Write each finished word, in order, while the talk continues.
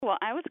Well,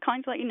 I was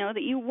calling to let you know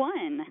that you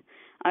won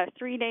a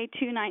 3-day,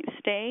 2-night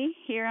stay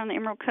here on the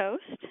Emerald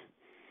Coast.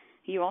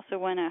 You also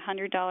won a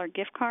 $100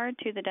 gift card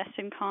to the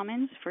Destin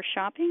Commons for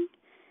shopping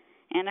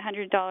and a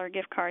 $100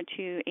 gift card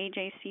to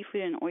AJ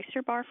Seafood and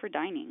Oyster Bar for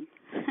dining.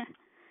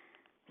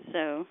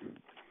 So,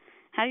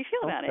 how do you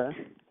feel about it?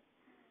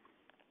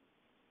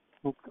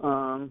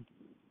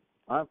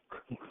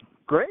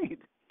 Great.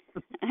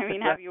 I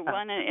mean, have you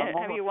won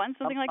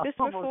something like this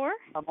before?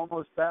 I'm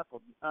almost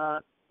baffled.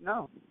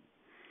 No.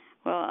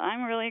 Well,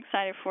 I'm really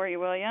excited for you,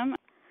 William.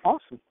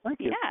 Awesome.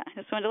 Thank you. Yeah,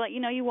 just wanted to let you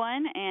know you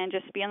won, and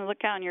just be on the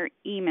lookout on your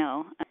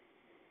email.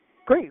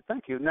 Great,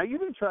 thank you. Now, you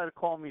didn't try to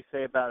call me,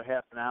 say, about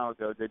half an hour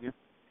ago, did you?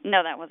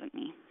 No, that wasn't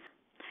me.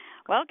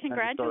 Well, congratulations.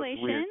 I just thought it was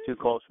weird.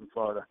 2 calls from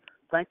Florida.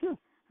 Thank you.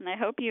 And I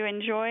hope you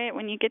enjoy it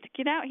when you get to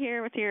get out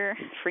here with your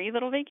free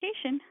little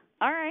vacation.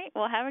 All right.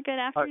 Well, have a good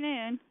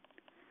afternoon.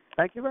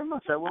 Thank you very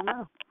much. I will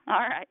now. All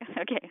right.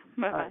 Okay.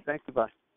 Bye-bye. All right, thank you. Bye.